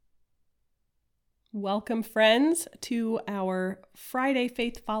Welcome, friends, to our Friday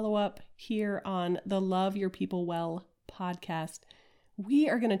Faith Follow-Up here on the Love Your People Well podcast. We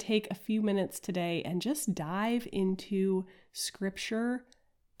are going to take a few minutes today and just dive into Scripture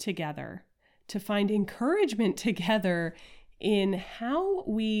together to find encouragement together in how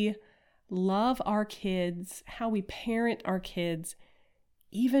we love our kids, how we parent our kids,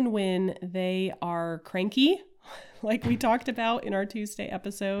 even when they are cranky, like we talked about in our Tuesday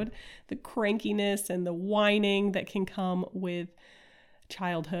episode, the crankiness and the whining that can come with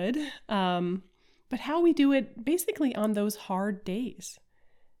childhood, but how we do it basically on those hard days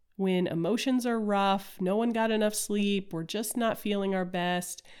when emotions are rough, no one got enough sleep, we're just not feeling our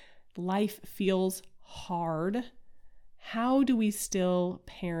best, life feels hard. How do we still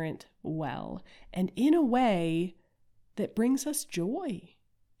parent well and in a way that brings us joy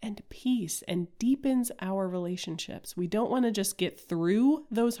and peace and deepens our relationships? We don't want to just get through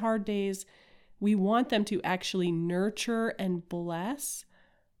those hard days. We want them to actually nurture and bless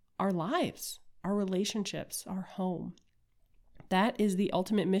our lives, our relationships, our home. That is the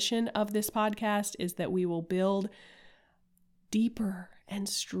ultimate mission of this podcast, is that we will build deeper and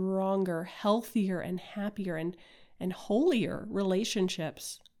stronger, healthier and happier and holier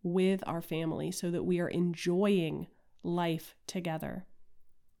relationships with our family so that we are enjoying life together.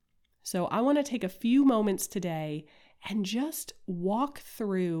 So I want to take a few moments today and just walk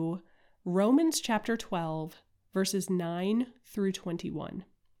through Romans chapter 12, verses 9 through 21.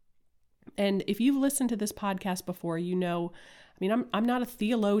 And if you've listened to this podcast before, you know, I'm not a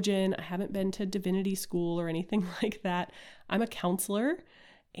theologian. I haven't been to divinity school or anything like that. I'm a counselor,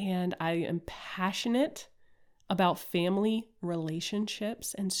 and I am passionate about family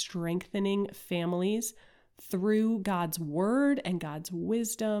relationships and strengthening families through God's word and God's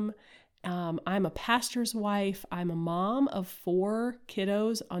wisdom. I'm a pastor's wife. I'm a mom of 4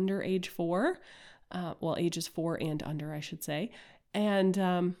 kiddos under age 4. Ages 4 and under, I should say. And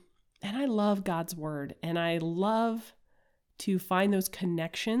I love God's word, and I love to find those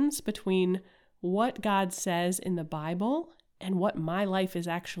connections between what God says in the Bible and what my life is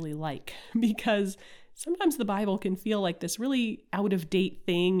actually like, because sometimes the Bible can feel like this really out of date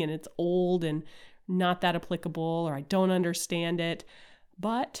thing, and it's old and not that applicable, or I don't understand it,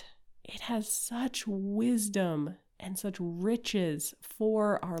 but it has such wisdom and such riches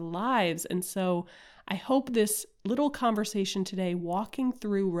for our lives. And so I hope this little conversation today, walking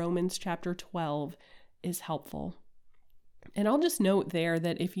through Romans chapter 12, is helpful. And I'll just note there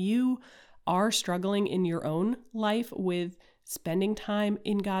that if you are struggling in your own life with spending time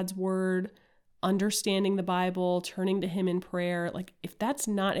in God's word, understanding the Bible, turning to Him in prayer, like if that's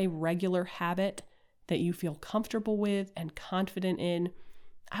not a regular habit that you feel comfortable with and confident in,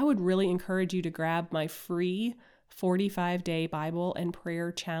 I would really encourage you to grab my free 45-day Bible and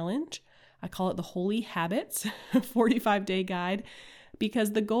prayer challenge. I call it the Holy Habits 45-day guide,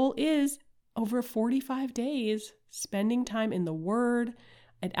 because the goal is over 45 days spending time in the Word.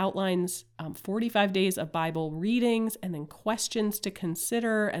 It outlines 45 days of Bible readings and then questions to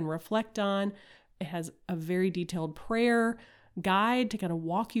consider and reflect on. It has a very detailed prayer guide to kind of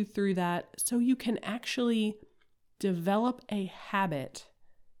walk you through that so you can actually develop a habit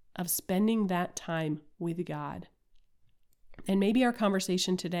of spending that time with God. And maybe our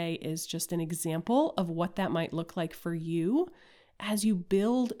conversation today is just an example of what that might look like for you as you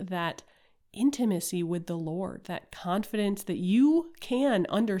build that intimacy with the Lord, that confidence that you can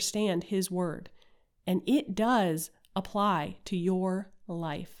understand His word, and it does apply to your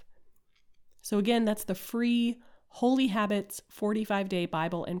life. So again, that's the free Holy Habits 45-day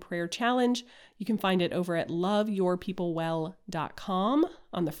Bible and prayer challenge. You can find it over at loveyourpeoplewell.com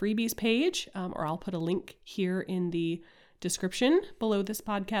on the freebies page, or I'll put a link here in the description below this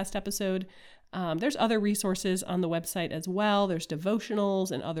podcast episode. There's other resources on the website as well. There's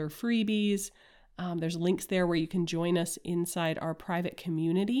devotionals and other freebies. There's links there where you can join us inside our private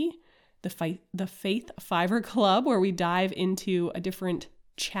community, the Faith Fiver Club, where we dive into a different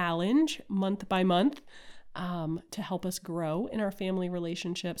challenge month by month to help us grow in our family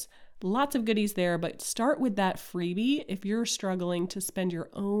relationships. Lots of goodies there, but start with that freebie if you're struggling to spend your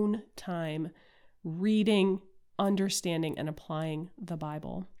own time reading, understanding, and applying the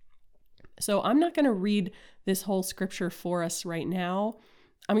Bible. So I'm not going to read this whole scripture for us right now.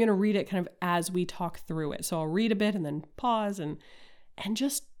 I'm going to read it kind of as we talk through it. So I'll read a bit and then pause and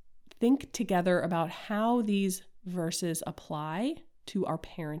just think together about how these verses apply to our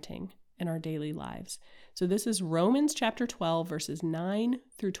parenting and our daily lives. So this is Romans chapter 12, verses 9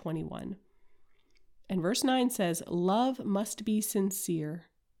 through 21. And verse 9 says, "Love must be sincere.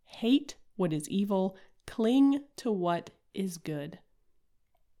 Hate what is evil. Cling to what is good."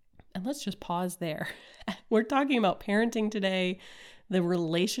 And let's just pause there. We're talking about parenting today, the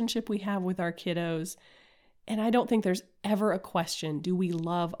relationship we have with our kiddos. And I don't think there's ever a question, do we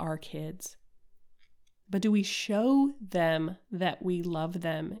love our kids? But do we show them that we love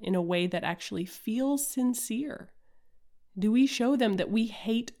them in a way that actually feels sincere? Do we show them that we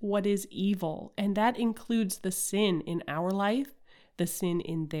hate what is evil? And that includes the sin in our life, the sin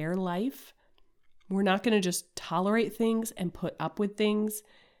in their life. We're not going to just tolerate things and put up with things.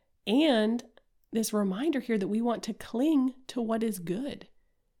 And this reminder here that we want to cling to what is good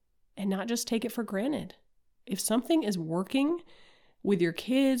and not just take it for granted. If something is working with your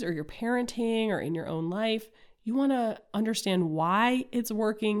kids or your parenting or in your own life, you want to understand why it's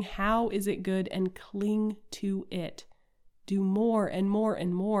working, how is it good, and cling to it. Do more and more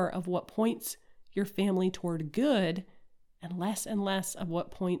and more of what points your family toward good and less of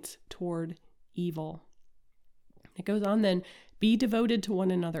what points toward evil. It goes on then, be devoted to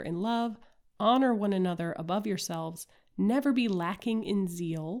one another in love, honor one another above yourselves, never be lacking in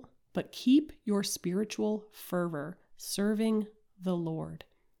zeal, but keep your spiritual fervor, serving the Lord.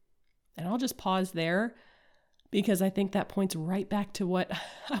 And I'll just pause there because I think that points right back to what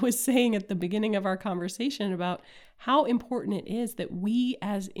I was saying at the beginning of our conversation about how important it is that we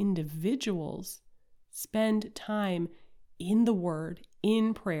as individuals spend time in the Word,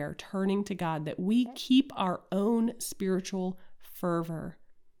 in prayer, turning to God, that we keep our own spiritual fervor.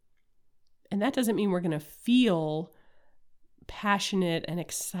 And that doesn't mean we're going to feel passionate and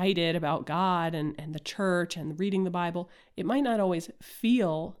excited about God and the church and reading the Bible. It might not always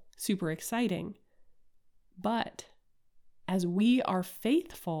feel super exciting, but as we are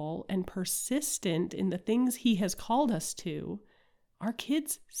faithful and persistent in the things He has called us to, our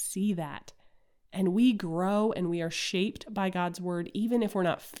kids see that. And we grow and we are shaped by God's word, even if we're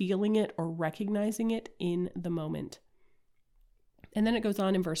not feeling it or recognizing it in the moment. And then it goes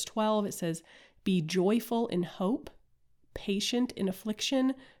on in verse 12, it says, be joyful in hope, patient in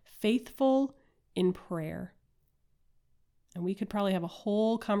affliction, faithful in prayer. And we could probably have a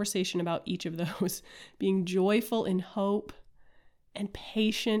whole conversation about each of those, being joyful in hope and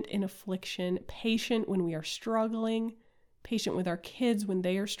patient in affliction, patient when we are struggling, patient with our kids when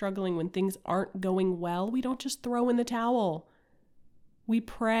they are struggling, when things aren't going well. We don't just throw in the towel. We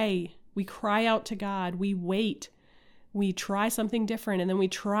pray, we cry out to God, we wait, we try something different, and then we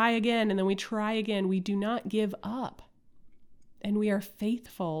try again, and then we try again. We do not give up, and we are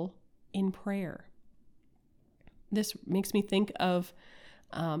faithful in prayer. This makes me think of,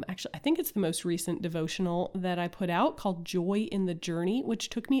 actually, I think it's the most recent devotional that I put out called Joy in the Journey, which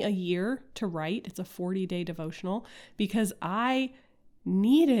took me a year to write. It's a 40-day devotional because I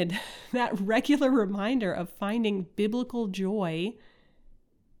needed that regular reminder of finding biblical joy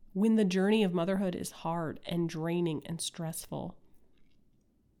when the journey of motherhood is hard and draining and stressful.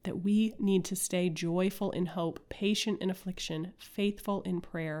 That we need to stay joyful in hope, patient in affliction, faithful in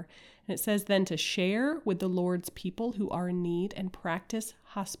prayer. And it says then to share with the Lord's people who are in need and practice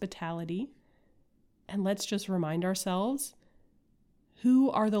hospitality. And let's just remind ourselves,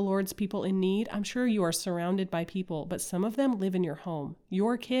 who are the Lord's people in need? I'm sure you are surrounded by people, but some of them live in your home.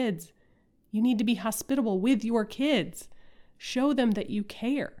 Your kids. You need to be hospitable with your kids. Show them that you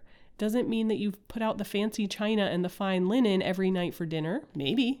care. Doesn't mean that you've put out the fancy china and the fine linen every night for dinner.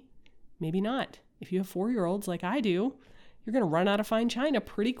 Maybe not. If you have 4-year-olds like I do, you're going to run out of fine china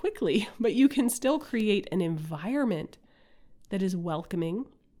pretty quickly, but you can still create an environment that is welcoming,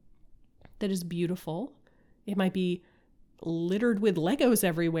 that is beautiful. It might be littered with Legos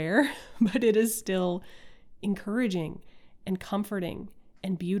everywhere, but it is still encouraging and comforting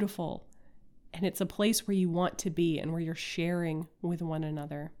and beautiful. And it's a place where you want to be and where you're sharing with one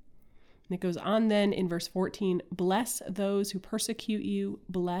another. And it goes on then in verse 14, bless those who persecute you,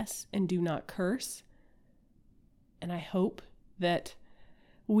 bless and do not curse. And I hope that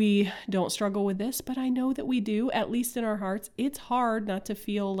we don't struggle with this, but I know that we do, at least in our hearts. It's hard not to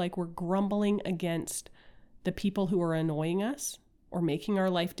feel like we're grumbling against the people who are annoying us or making our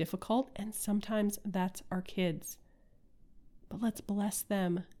life difficult, and sometimes that's our kids. But let's bless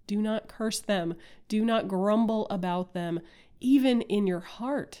them. Do not curse them. Do not grumble about them, even in your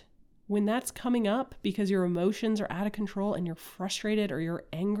heart. When that's coming up because your emotions are out of control and you're frustrated or you're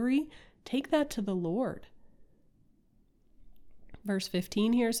angry, take that to the Lord. Verse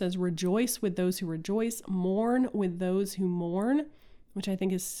 15 here says, rejoice with those who rejoice, mourn with those who mourn, which I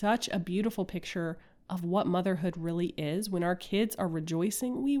think is such a beautiful picture of what motherhood really is. When our kids are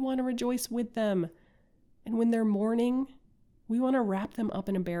rejoicing, we want to rejoice with them. And when they're mourning, we want to wrap them up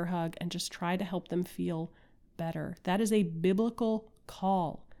in a bear hug and just try to help them feel better. That is a biblical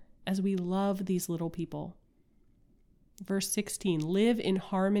call as we love these little people. Verse 16, live in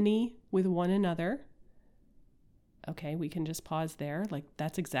harmony with one another. Okay, we can just pause there. Like,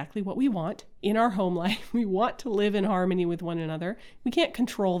 that's exactly what we want in our home life. We want to live in harmony with one another. We can't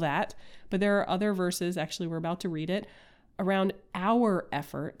control that, but there are other verses, actually we're about to read it, around our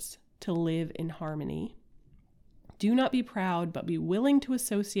efforts to live in harmony. Do not be proud, but be willing to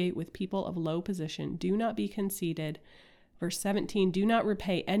associate with people of low position. Do not be conceited. Verse 17, do not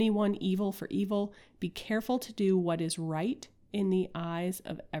repay anyone evil for evil. Be careful to do what is right in the eyes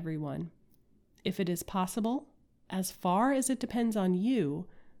of everyone. If it is possible, as far as it depends on you,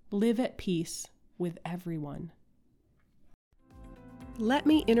 live at peace with everyone. Let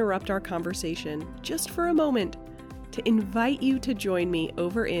me interrupt our conversation just for a moment to invite you to join me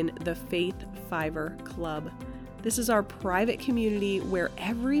over in the Faith Fiver Club. This is our private community where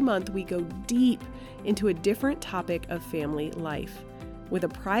every month we go deep into a different topic of family life. With a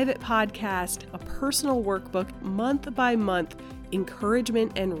private podcast, a personal workbook, month by month,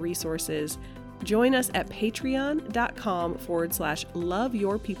 encouragement and resources. Join us at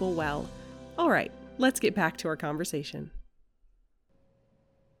patreon.com/loveyourpeoplewell. All right, let's get back to our conversation.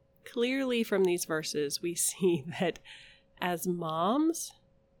 Clearly from these verses, we see that as moms,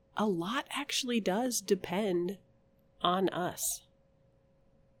 a lot actually does depend on us.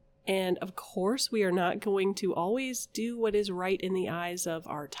 And of course, we are not going to always do what is right in the eyes of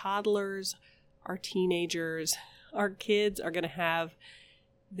our toddlers, our teenagers. Our kids are going to have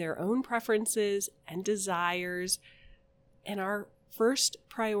their own preferences and desires. And our first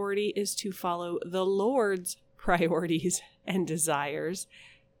priority is to follow the Lord's priorities and desires.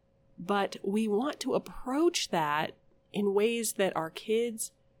 But we want to approach that in ways that our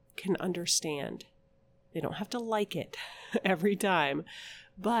kids can understand. They don't have to like it every time.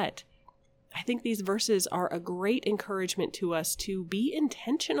 But I think these verses are a great encouragement to us to be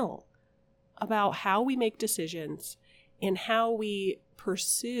intentional about how we make decisions and how we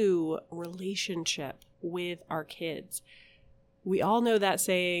pursue relationship with our kids. We all know that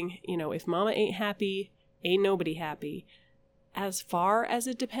saying, if mama ain't happy, ain't nobody happy. As far as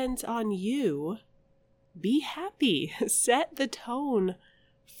it depends on you, be happy. Set the tone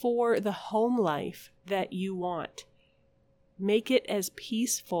for the home life that you want. Make it as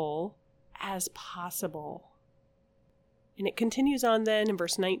peaceful as possible. And it continues on then in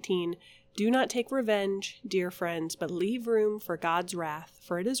verse 19, do not take revenge, dear friends, but leave room for God's wrath.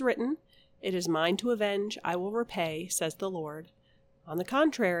 For it is written, it is mine to avenge, I will repay, says the Lord. On the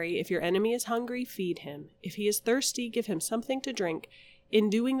contrary, if your enemy is hungry, feed him. If he is thirsty, give him something to drink.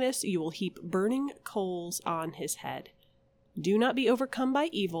 In doing this, you will heap burning coals on his head. Do not be overcome by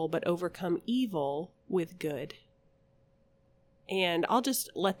evil, but overcome evil with good. And I'll just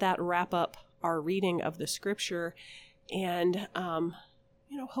let that wrap up our reading of the scripture. And,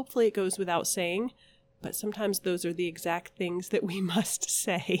 hopefully it goes without saying, but sometimes those are the exact things that we must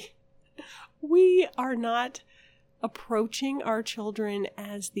say. We are not approaching our children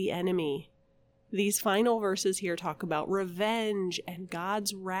as the enemy. These final verses here talk about revenge and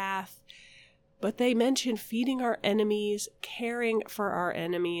God's wrath, but they mention feeding our enemies, caring for our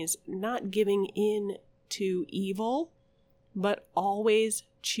enemies, not giving in to evil, but always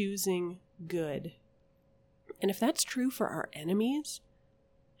choosing good. And if that's true for our enemies,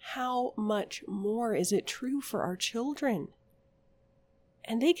 how much more is it true for our children?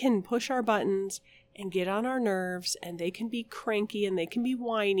 And they can push our buttons and get on our nerves, and they can be cranky, and they can be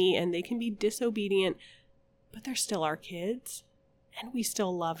whiny, and they can be disobedient, but they're still our kids, and we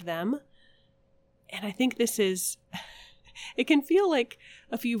still love them. And I think it can feel like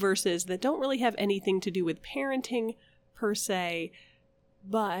a few verses that don't really have anything to do with parenting per se,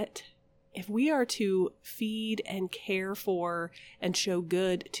 but if we are to feed and care for and show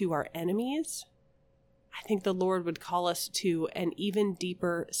good to our enemies, I think the Lord would call us to an even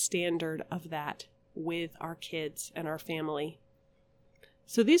deeper standard of that with our kids and our family.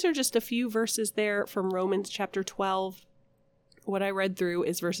 So these are just a few verses there from Romans chapter 12. What I read through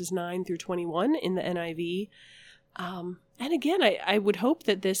is verses 9 through 21 in the NIV. And again, I would hope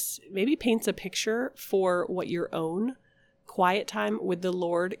that this maybe paints a picture for what your own quiet time with the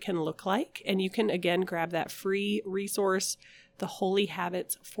Lord can look like. And you can, again, grab that free resource, the Holy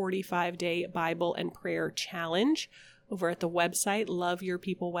Habits 45-Day Bible and Prayer Challenge, over at the website,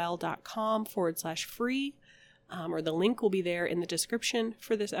 loveyourpeoplewell.com/free, or the link will be there in the description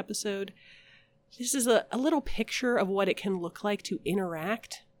for this episode. This is a little picture of what it can look like to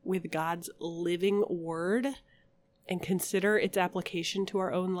interact with God's living word and consider its application to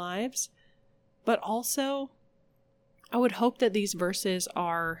our own lives. But also, I would hope that these verses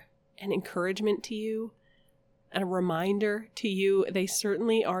are an encouragement to you, and a reminder to you, they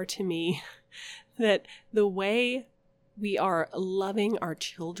certainly are to me, that the way we are loving our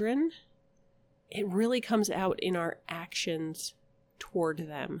children, it really comes out in our actions toward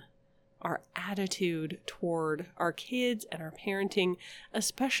them, our attitude toward our kids and our parenting,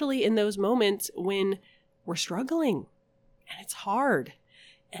 especially in those moments when we're struggling and it's hard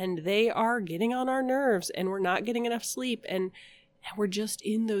and they are getting on our nerves and we're not getting enough sleep and we're just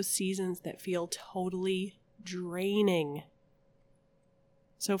in those seasons that feel totally draining.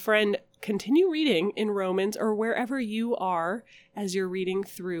 So friend, continue reading in Romans or wherever you are as you're reading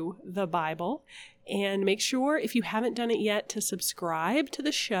through the Bible. And make sure, if you haven't done it yet, to subscribe to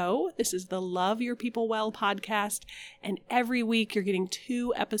the show. This is the Love Your People Well podcast. And every week you're getting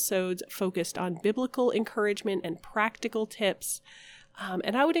 2 episodes focused on biblical encouragement and practical tips.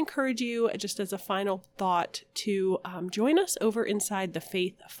 And I would encourage you, just as a final thought, to join us over inside the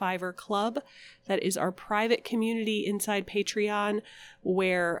Faith Fiver Club. That is our private community inside Patreon,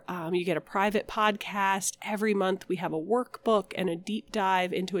 where you get a private podcast. Every month we have a workbook and a deep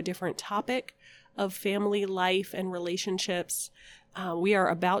dive into a different topic of family life and relationships. We are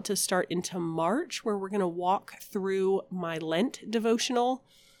about to start into March, where we're going to walk through my Lent devotional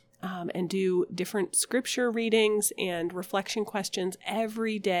and do different scripture readings and reflection questions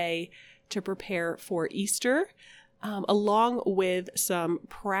every day to prepare for Easter, along with some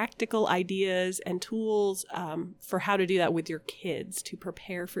practical ideas and tools for how to do that with your kids to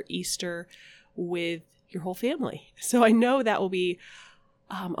prepare for Easter with your whole family. So I know that will be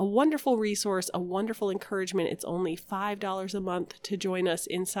a wonderful resource, a wonderful encouragement. It's only $5 a month to join us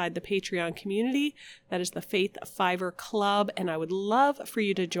inside the Patreon community. That is the Faith Fiver Club, and I would love for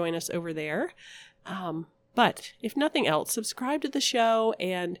you to join us over there. But if nothing else, subscribe to the show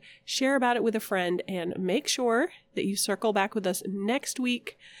and share about it with a friend, and make sure that you circle back with us next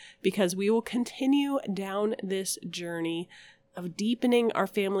week, because we will continue down this journey of deepening our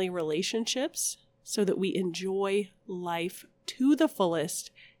family relationships so that we enjoy life to the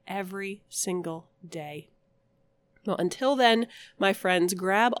fullest every single day. Well, until then, my friends,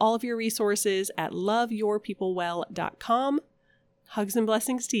 grab all of your resources at loveyourpeoplewell.com. Hugs and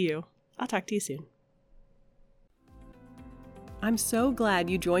blessings to you. I'll talk to you soon. I'm so glad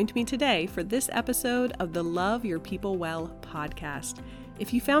you joined me today for this episode of the Love Your People Well podcast.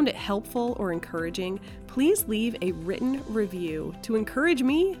 If you found it helpful or encouraging, please leave a written review to encourage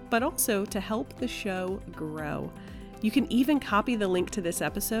me, but also to help the show grow. You can even copy the link to this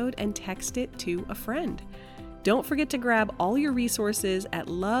episode and text it to a friend. Don't forget to grab all your resources at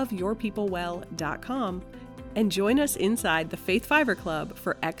loveyourpeoplewell.com and join us inside the Faith Fiver Club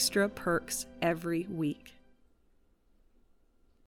for extra perks every week.